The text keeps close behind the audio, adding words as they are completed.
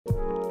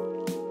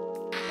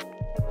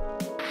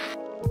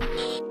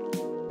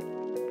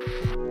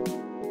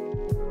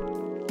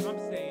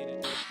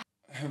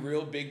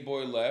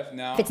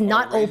now. If it's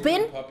not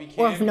open,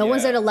 or if no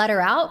one's there to let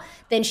her out,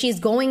 then she's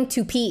going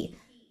to pee.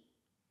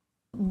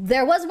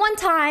 There was one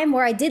time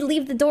where I did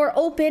leave the door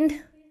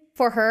open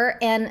for her,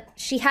 and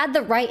she had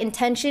the right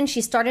intention.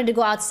 She started to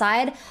go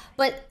outside,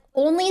 but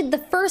only the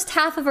first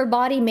half of her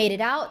body made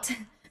it out.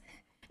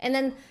 And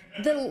then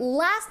the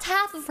last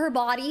half of her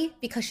body,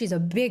 because she's a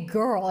big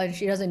girl and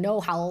she doesn't know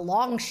how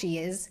long she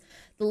is,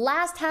 the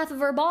last half of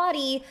her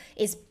body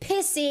is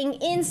pissing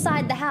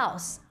inside the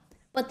house,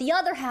 but the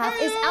other half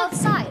is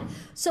outside.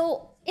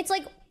 So it's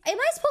like, am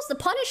I supposed to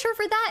punish her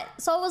for that?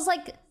 So I was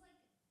like,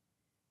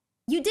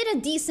 you did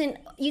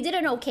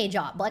an okay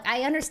job. Like,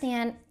 I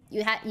understand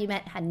you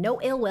had no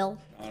ill will,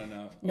 not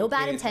enough. No okay,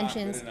 bad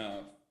intentions.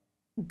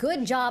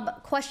 Good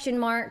job, question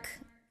mark.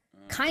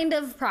 Kind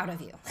of proud of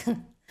you.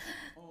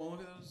 Oh,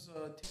 look at those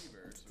teddy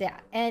bears. Yeah,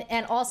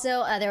 and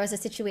also there was a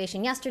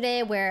situation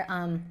yesterday where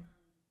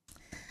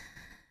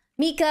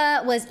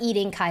Mika was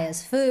eating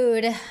Kaya's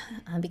food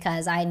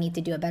because I need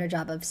to do a better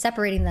job of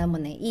separating them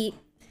when they eat.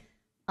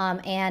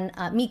 And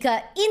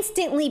Mika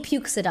instantly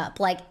pukes it up.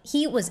 Like,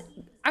 he was...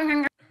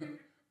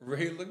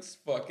 Ray looks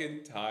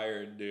fucking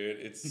tired, dude.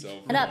 It's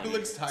so funny. He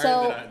looks tired.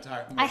 So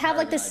I have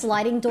like this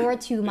sliding door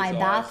to my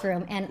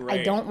bathroom, and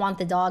I don't want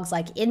the dogs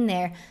like in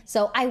there.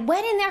 So I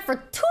went in there for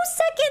 2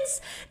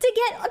 seconds to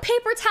get a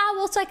paper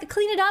towel so I could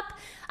clean it up.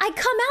 I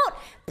come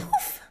out,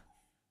 poof,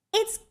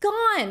 it's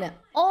gone.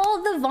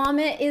 All the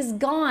vomit is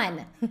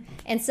gone.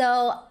 And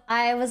so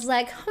I was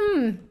like,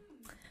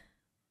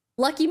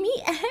 lucky me.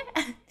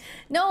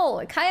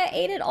 No, Kaya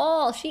ate it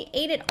all. She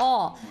ate it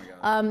all.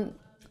 Oh,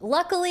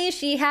 luckily,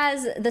 she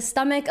has the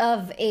stomach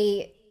of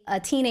a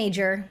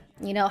teenager.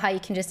 You know how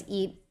you can just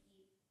eat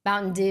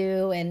Mountain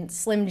Dew and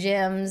Slim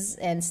Jims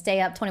and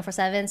stay up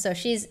 24/7. So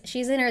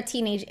she's in her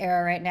teenage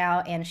era right now,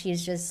 and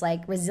she's just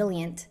like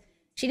resilient.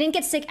 She didn't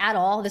get sick at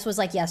all. This was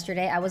like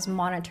yesterday. I was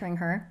monitoring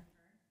her,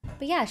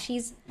 but yeah,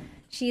 she's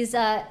doing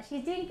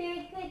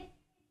very good.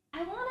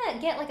 I want to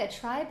get like a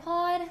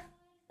tripod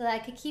so that I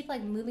could keep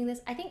like moving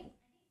this. I think,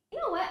 you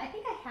know what? I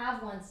think I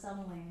have one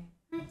somewhere.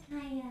 Hi,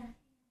 Kaya.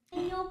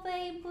 Hello,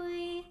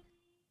 baby.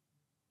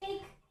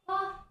 Take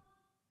paw.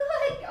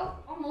 Good. Oh,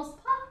 almost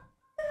paw.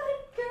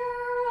 Good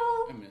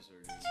girl. I miss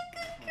her. Such a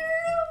good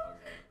girl.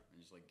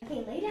 Just like,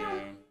 Okay, lay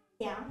down.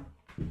 Down.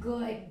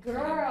 Good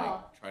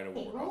girl. Try to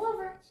okay, walk roll off.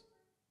 over.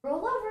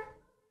 Roll over.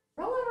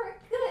 Roll over.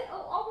 Good.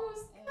 Oh,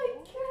 almost. Good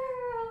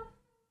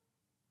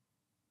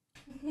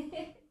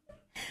girl.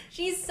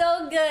 She's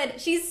so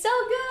good. She's so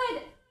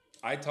good.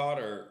 I taught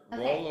her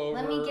roll over,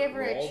 let me give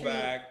her a roll treat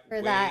back, for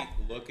wait, that.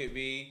 look at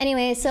me.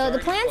 Anyway, so the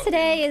plan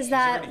today is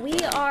that we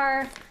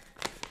are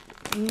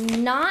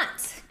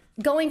not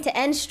going to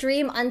end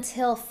stream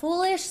until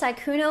Foolish,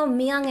 Saikuno,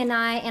 Myung, and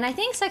I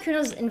think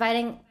Saikuno's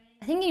inviting,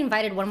 I think he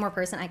invited one more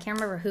person. I can't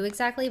remember who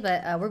exactly,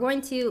 but we're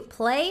going to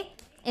play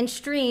and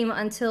stream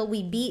until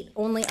we beat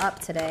Only Up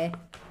today.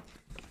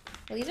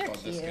 Well, these are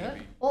cute.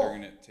 They're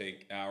gonna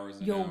take hours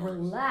and hours.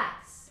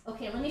 Relax.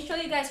 Okay, let me show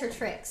you guys her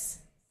tricks.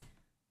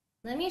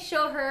 Let me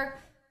show her,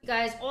 you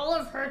guys, all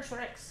of her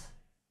tricks.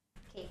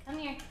 Okay, come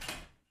here.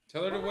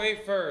 Tell her to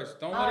wait first.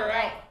 Don't let her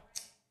out.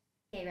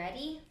 Okay,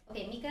 ready?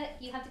 Okay, Mika,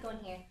 you have to go in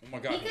here. Oh my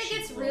God, Mika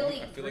gets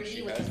really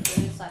greedy with his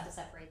food, so I have to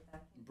separate them.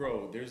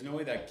 Bro, there's no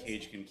way that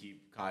cage can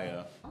keep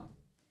Kaya.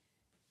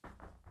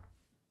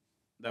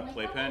 That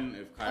playpen,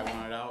 if Kaya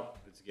wanted out,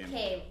 it's a game.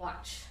 Okay,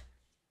 watch.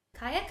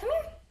 Kaya, come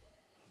here.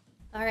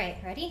 All right,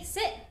 ready?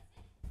 Sit.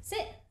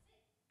 Sit.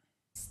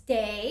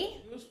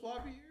 Stay. Those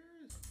floppy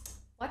ears.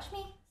 Watch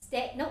me.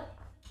 Stay. No.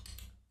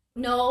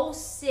 No,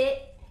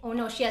 sit. Oh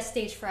no, she has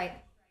stage fright.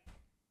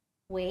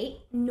 Wait.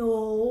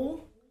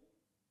 No.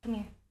 Come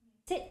here.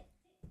 Sit.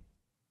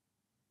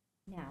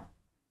 Now.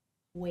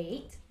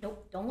 Wait.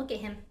 Nope. Don't look at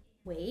him.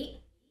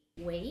 Wait.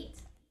 Wait.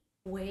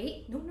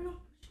 Wait. No, no, no.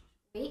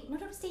 Wait. No,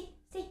 no, stay.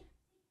 Stay.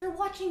 They're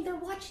watching. They're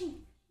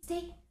watching.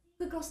 Stay.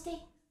 Good girl,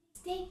 stay.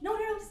 Stay. No, no,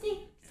 no.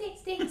 Stay. Stay.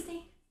 Stay.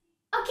 Stay.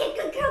 Okay,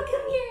 good girl.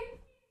 Come here.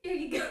 Here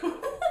you go.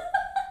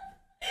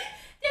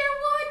 They're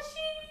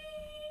watching.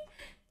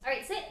 All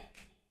right, sit.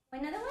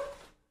 Another one?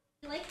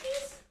 You like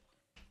these?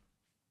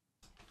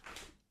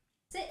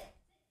 Sit.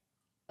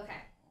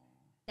 Okay.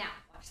 Now,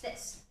 watch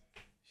this.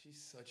 She's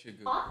such a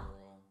good Paw?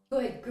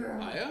 girl. Good girl.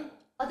 Kaya?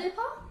 Other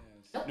paw?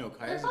 Yes. Nope. No,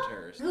 Kaya's a Other paw?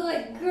 terrorist.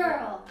 Good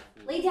girl.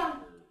 Lay down.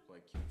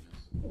 Like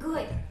cuteness.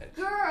 Good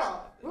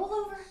girl. Roll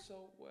over.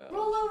 So well.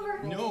 Roll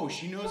over. No,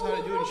 she knows how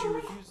to do it and she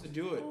refused to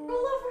do it. Roll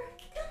over.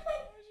 Come on.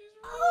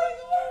 Oh,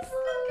 yes.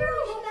 Good girl.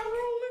 Roll back.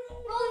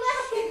 Roll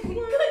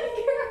back.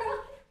 Good girl.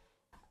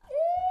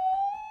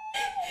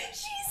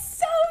 She's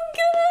so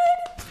good.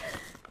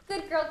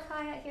 Good girl,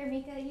 Kaya. Here,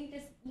 Mika.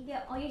 You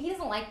get all he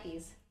doesn't like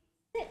these.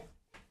 Sit.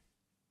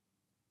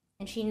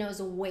 And she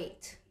knows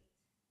weight.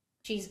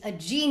 She's a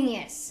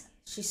genius.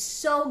 She's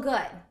so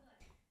good.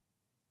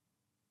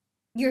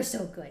 You're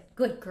so good.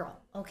 Good girl.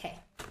 Okay.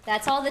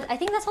 That's all I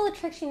think that's all the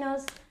tricks she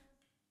knows.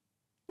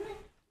 Come on.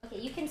 Okay,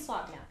 you can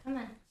swap now. Come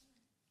on.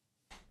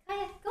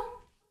 Kaya, go.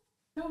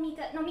 No,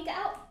 Mika. No, Mika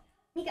out.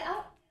 Mika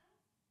out.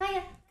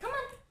 Kaya, come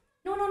on.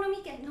 No, no, no,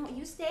 Mika. No,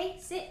 you stay.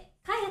 Sit.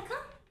 Kaya, come.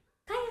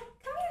 Kaya,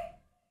 come here.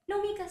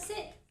 on, Mika,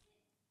 sit.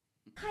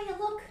 Kaya,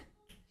 look.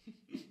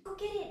 Go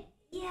get it.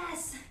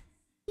 Yes.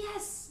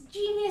 Yes,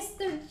 genius.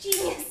 They're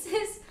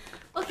geniuses.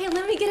 Okay,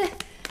 let me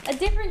get a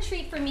different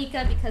treat for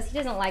Mika because he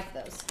doesn't like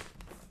those.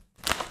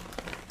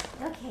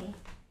 Okay.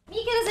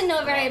 Mika doesn't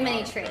know very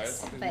many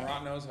tricks. But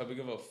Murat knows how big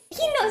of a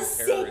he knows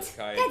sit.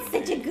 That's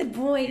such a good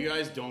boy. You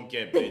guys don't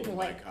get bitten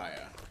by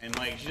Kaya. And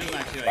like, she doesn't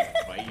actually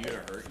like bite you to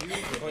hurt you,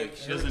 but like,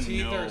 she doesn't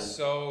know. Her teeth are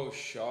so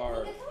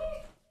sharp.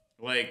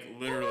 Like,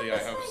 literally, I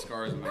have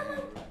scars in my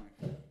hand.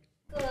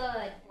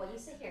 Good. Well, you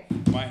sit here.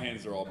 My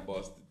hands are all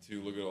busted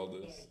too. Look at all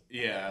this.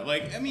 Yeah,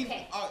 like, I mean,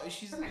 Okay.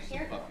 she's a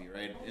puppy,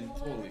 right? And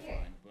totally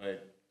fine,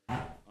 but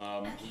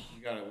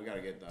we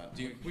gotta get that.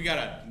 We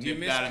gotta Do you nip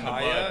miss that in the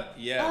Kaya? bud.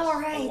 Yes. All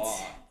A right.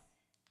 lot.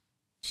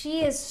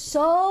 She is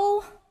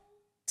so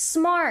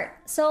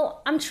smart. So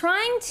I'm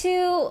trying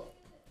to.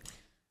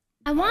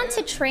 I want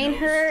to train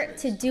her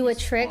to do a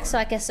trick so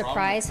I can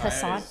surprise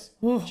Hasan.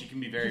 She can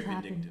be very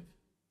vindictive.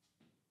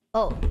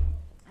 Oh,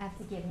 I have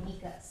to give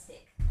Mika a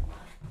stick.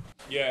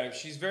 Yeah,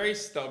 she's very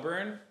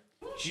stubborn.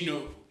 She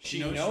knows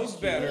she's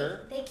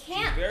better. They She's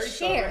can't very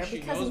share stubborn, she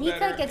because knows Mika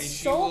better, gets and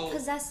she so will-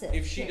 possessive.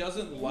 If she Here.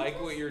 doesn't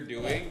like what you're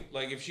doing,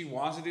 like if she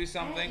wants to do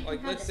something,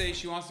 like let's say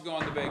she wants to go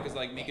on the bed because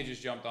like Mika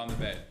just jumped on the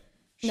bed.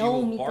 She No,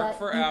 will Mika, bark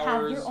for you have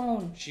hours. your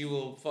own. She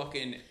will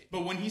fucking.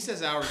 But when he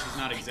says hours, he's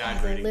not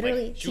exaggerating.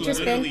 Literally, like, she will teacher's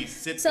literally been.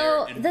 sit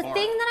So there and the bark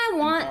thing that I and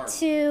want bark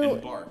to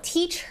and bark.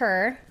 teach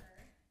her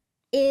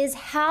is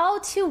how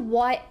to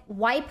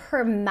wipe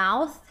her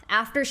mouth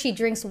after she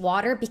drinks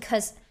water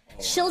because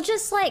she'll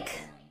just like.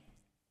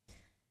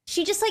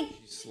 She just like.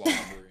 She's slobbering.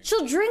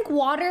 She'll drink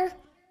water.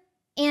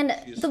 And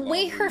She's the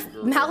way her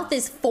slobbering girl. mouth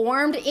is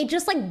formed, it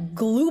just like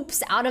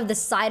gloops out of the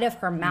side of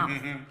her mouth.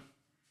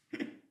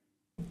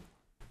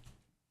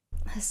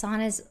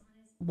 Hasan is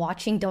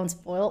watching Don't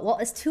Spoil. Well,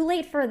 it's too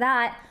late for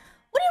that.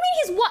 What do you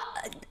mean he's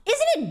what?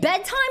 Isn't it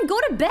bedtime? Go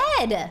to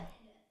bed.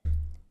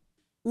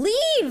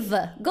 Leave.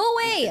 Go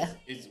away.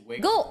 It's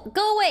wake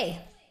Go away.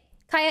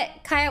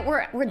 Kaya,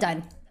 we're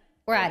done.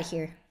 We're out of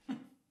here.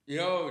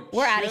 Yo,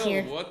 We're chill. outta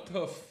here. What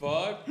the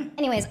fuck?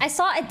 Anyways, I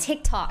saw a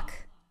TikTok.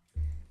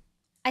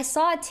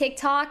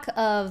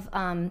 Of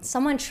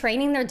someone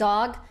training their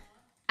dog.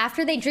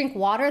 After they drink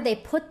water, they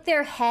put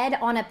their head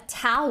on a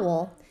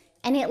towel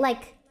and it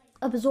like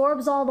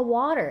absorbs all the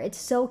water. It's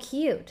so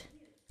cute.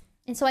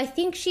 And so I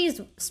think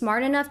she's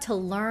smart enough to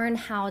learn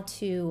how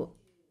to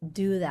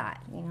do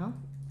that, you know?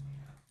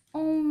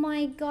 Oh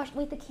my gosh.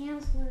 Wait, the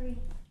cam's blurry.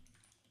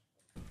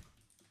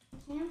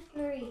 The cam's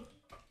blurry.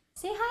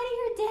 Say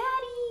hi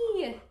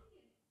to your daddy.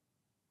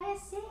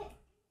 That's it.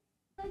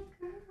 Good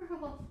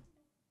girl.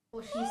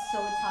 Oh, she's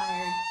so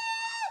tired.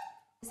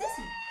 Is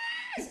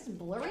this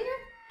blurrier?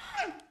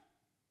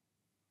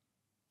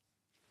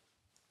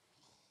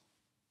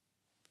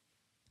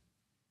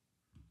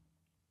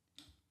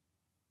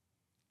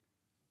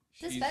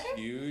 Is this She's better?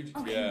 huge.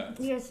 Okay. Yeah.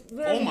 Yes.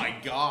 Oh my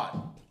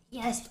god.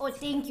 Yes. Oh,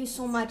 thank you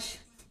so much.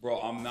 Bro,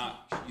 I'm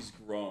not. She's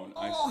grown.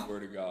 I Oh. swear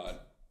to God.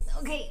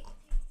 Okay.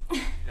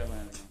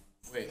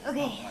 Wait.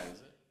 Okay. Why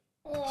is it?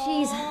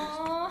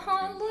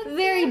 She's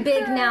very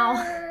big now.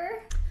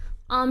 Her.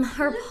 Look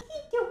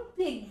at your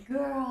big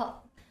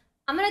girl.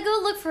 I'm gonna go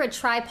look for a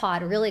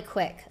tripod really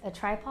quick. A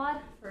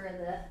tripod for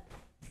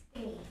the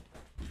thingy.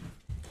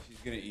 She's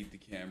gonna eat the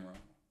camera.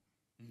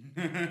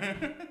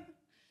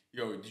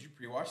 Yo, did you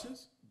pre-watch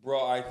this?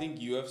 Bro, I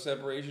think you have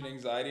separation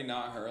anxiety,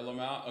 not her,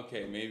 Lamont.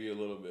 Okay, maybe a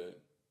little bit.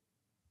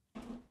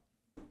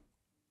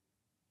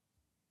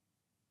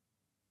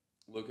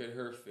 Look at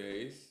her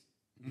face.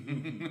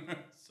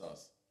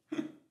 Sus.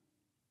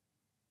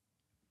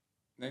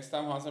 Next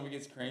time Hasanabi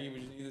gets cranky, we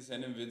just need to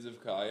send him vids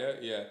of Kaya.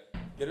 Yeah.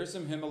 Get her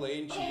some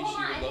Himalayan cheese. hold She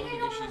on, would I love it think I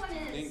know because what she's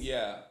one teething. is.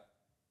 Yeah.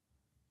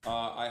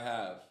 I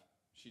have.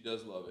 She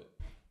does love it.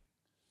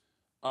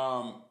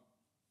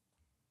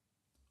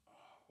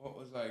 What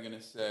was I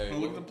gonna say? Oh,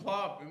 look at the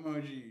plop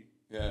emoji.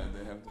 Yeah,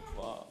 they have the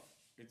plop.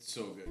 It's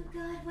so good. Oh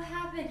God, what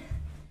happened?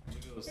 Look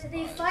at those Did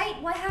they thighs.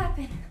 fight? What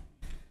happened?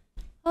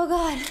 Oh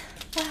God,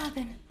 what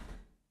happened?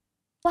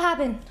 What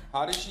happened?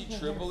 How did she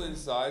triple in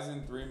size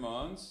in 3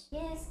 months?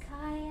 Yes,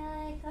 Kaya,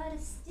 I got a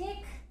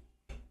stick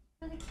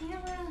for the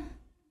camera.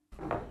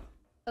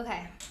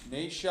 Okay.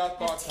 Nate Shot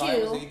thought That's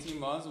Kaya was two. 18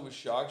 months and was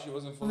shocked she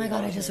wasn't fully my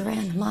God, I just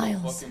vaccinated. ran She's so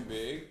miles. fucking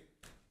big.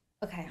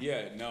 Okay.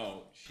 Yeah,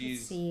 no, she's.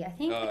 Let's see. I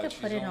think I could she's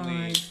put it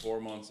only on.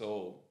 4 months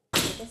old,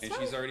 This and one?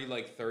 she's already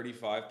like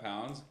 35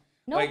 pounds.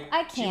 Nope, like,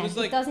 I She can't. was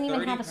like It doesn't 30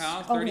 even have a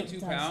pounds, oh, wait, it 32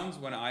 does. pounds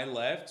when I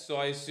left. So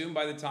I assume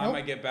by the time Nope.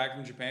 I get back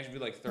from Japan, she'll be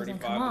like Doesn't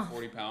 35 come to off.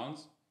 40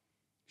 pounds.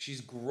 She's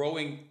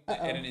growing at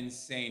an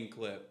insane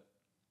clip.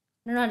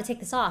 I don't know how to take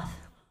this off.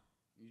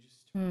 You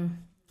just.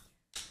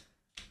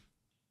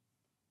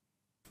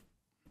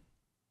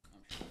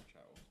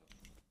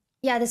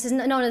 Yeah, this is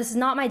no, this is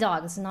not my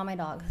dog. This is not my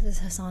dog. This is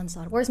Hasan's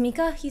dog. Where's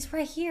Mika? He's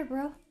right here,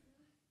 bro.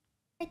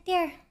 Right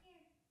there.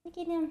 Look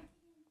at him.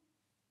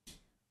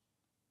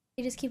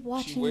 You just keep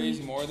watching. She weighs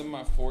me. more than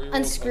my 4-year-old.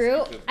 Unscrew.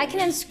 husky I can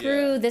Pitbull.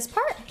 unscrew Yeah. this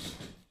part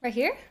right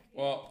here.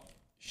 Well,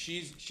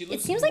 she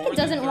looks seems like more it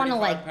doesn't than wanna,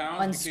 35 like,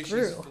 pounds because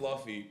unscrew. she's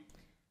fluffy.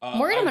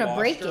 Morgan, I'm gonna washed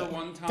break her it.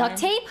 one time, Duct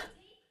tape?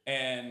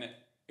 And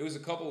it was a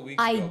couple of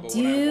weeks I ago, but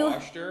do when I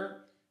washed her,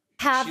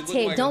 she have looked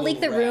tape. like a Don't leak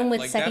the little room rat. with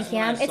Like, second that's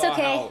when I cam. It's saw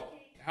okay.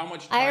 How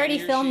much I already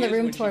tinier filmed she the is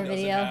room when she tour doesn't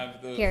video.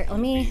 have the Here, let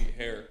me- floofy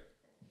hair.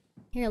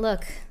 Here,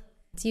 look.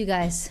 It's you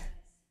guys.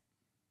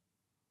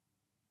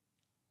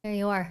 There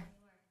you are.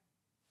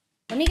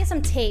 Let me get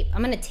some tape.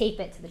 I'm gonna tape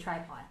it to the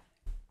tripod.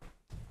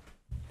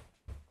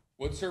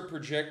 What's her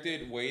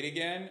projected weight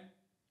again?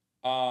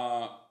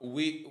 I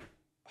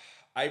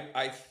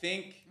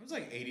think It was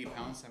like 80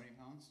 pounds, 70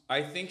 pounds.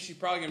 I think she's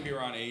probably gonna be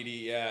around 80.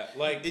 Yeah,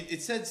 like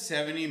It said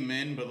 70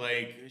 min, but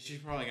like she's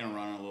probably gonna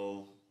run a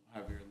little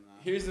heavier than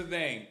that. here's the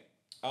thing.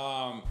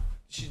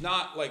 She's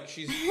not like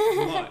she's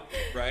smut,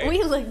 right?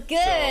 We look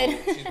good.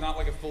 So she's not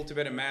like a full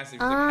Tibetan Mastiff.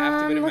 She's like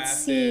half Tibetan Let's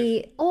Mastiff.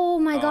 see. Oh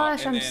my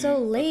gosh, and I'm then so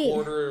late. A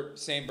quarter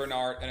Saint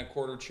Bernard and a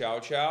quarter Chow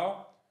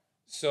Chow.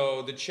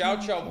 So the Chow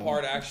Chow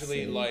part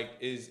actually like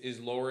is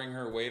lowering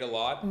her weight a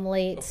lot. I'm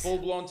late. A full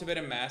blown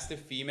Tibetan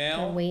Mastiff They're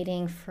female.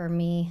 waiting for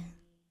me.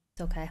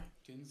 It's okay.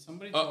 Can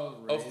somebody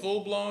tell A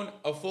full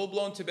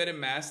blown Tibetan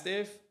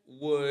Mastiff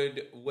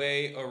would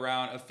weigh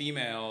around, a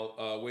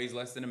female weighs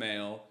less than a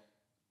male,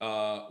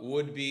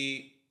 would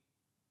be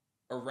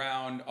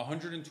around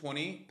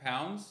 120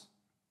 pounds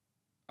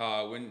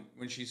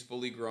when she's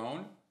fully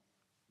grown.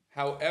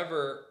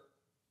 However,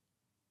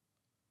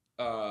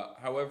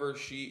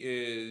 she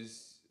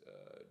is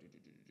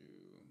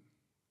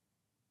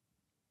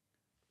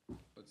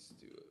let's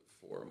do it,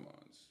 4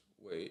 months.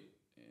 Wait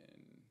in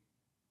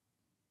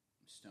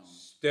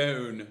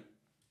stone.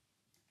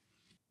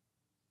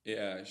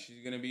 Yeah,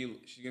 she's gonna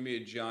be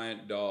a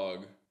giant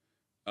dog,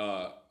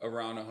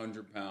 around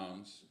 100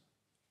 pounds.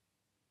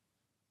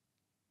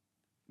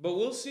 But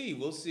we'll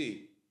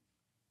see.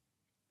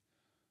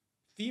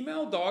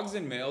 Female dogs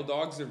and male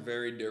dogs are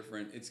very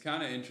different. It's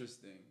kind of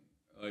interesting.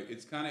 Like,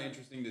 it's kind of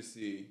interesting to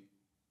see.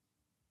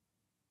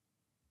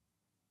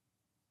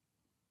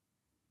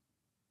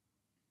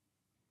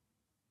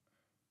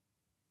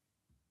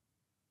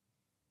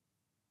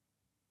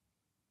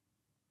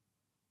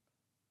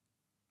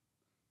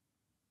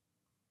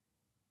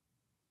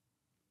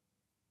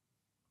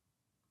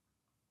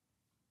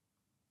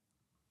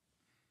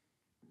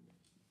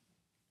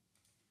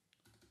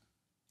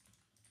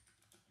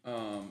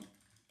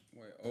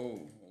 Wait,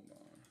 hold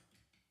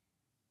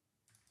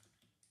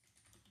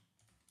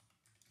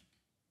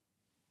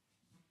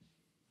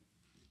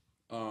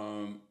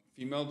on.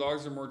 Female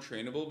dogs are more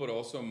trainable, but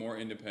also more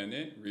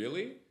independent.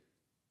 Really?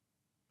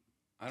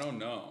 I don't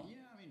know. Yeah,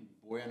 I mean,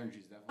 boy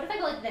energy's definitely. What if I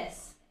go like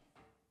this?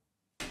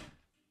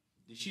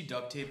 Did she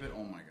duct tape it?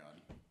 Oh my god.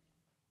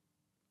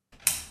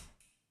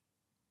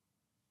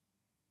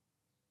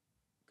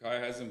 Kai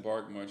hasn't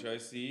barked much, I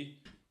see.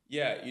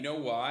 Yeah, you know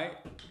why?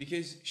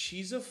 Because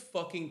she's a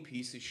fucking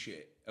piece of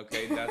shit.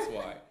 Okay, that's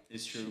why.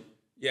 It's true.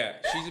 Yeah,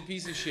 she's a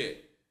piece of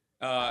shit.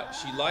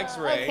 She likes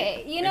Ray.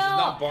 Okay, you and know, she's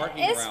not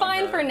barking it's around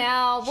fine her. for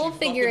now. We'll She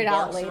figure fucking it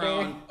out barks later.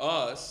 around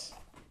us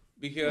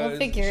because We'll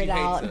figure she it hates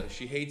out. us.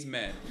 She hates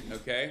men.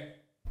 Okay.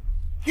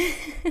 Yeah,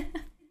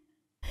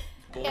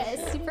 Bullshit.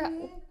 it's super.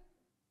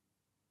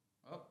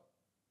 Oh,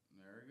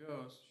 there it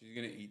goes. She's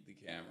gonna eat the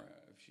camera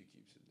if she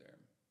keeps it there.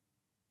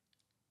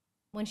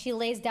 When she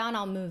lays down,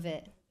 I'll move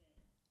it.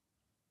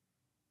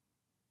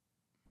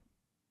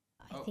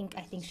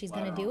 I think she's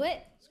gonna do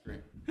it. It's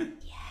great.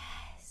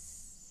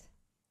 Yes.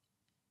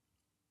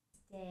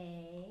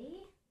 Stay.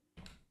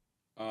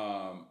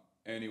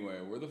 Anyway,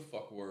 where the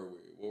fuck were we?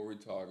 What were we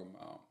talking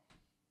about?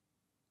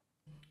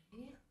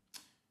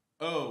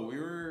 Oh, we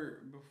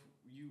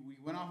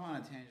went off on a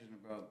tangent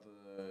about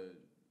the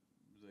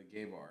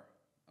gay bar.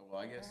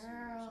 Well, I guess you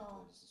were supposed to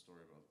tell us the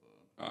story about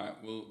the. All right,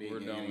 we're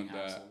Being done with getting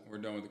that. hassled. We're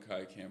done with the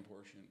Kai Cam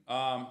portion.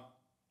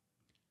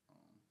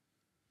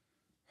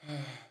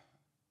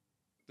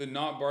 The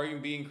not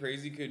bargaining being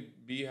crazy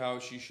could be how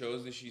she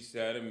shows that she's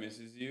sad and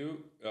misses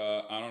you.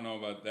 I don't know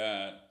about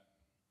that.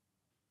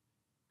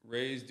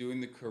 Ray's doing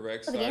the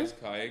correct size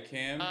Kaya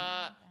cam.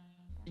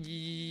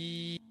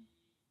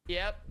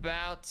 Yep,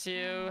 about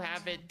to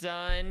have it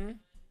done.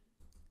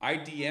 I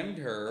DM'd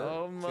her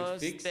Almost to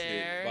fix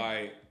there. it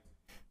by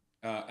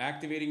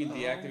activating and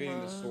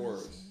deactivating the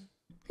source.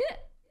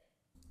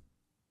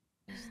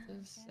 Just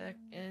a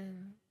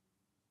second.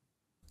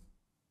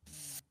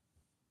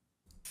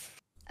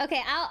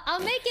 Okay, I'll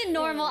make it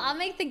normal. I'll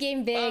make the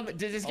game big.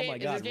 Does this Oh game, my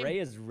does this god, game- Ray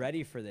is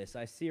ready for this.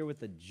 I see her with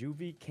the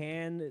juvie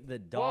can, the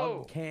dog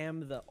Whoa.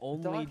 cam, the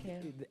only Dog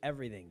cam.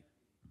 everything.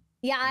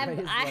 Yeah, Ray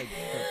is like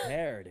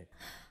prepared.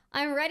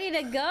 I'm ready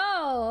to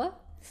go.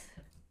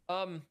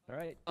 All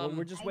right. Well,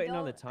 we're just waiting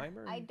on the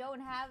timer. I don't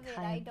have it.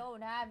 Kind I of.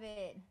 don't have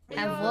it.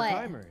 Have The what?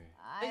 timer.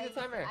 Take the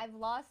timer. I've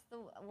lost the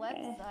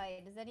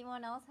website. Does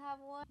anyone else have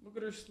one? Look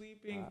at her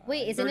sleeping.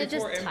 Wait, isn't it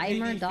just 34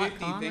 MPD50. timer.com or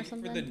Thank you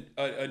something?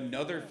 for the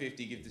another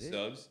 50 gifted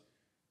subs.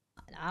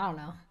 I don't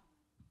know.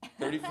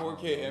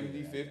 34K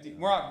MD50.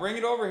 Murat, bring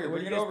it over here. Where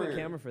do Bring you it guys over put here.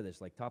 camera for this?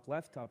 Like top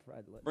left, top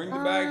right? Bring the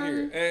bag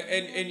here.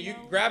 And you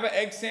grab an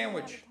egg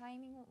sandwich. Have a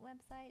timing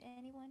website?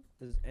 Anyone?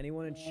 Does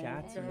anyone in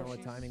chat know a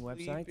timing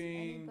website?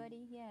 Sleeping.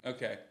 Anybody? Yeah.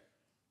 Okay.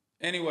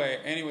 Anyway,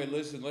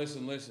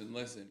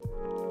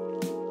 listen.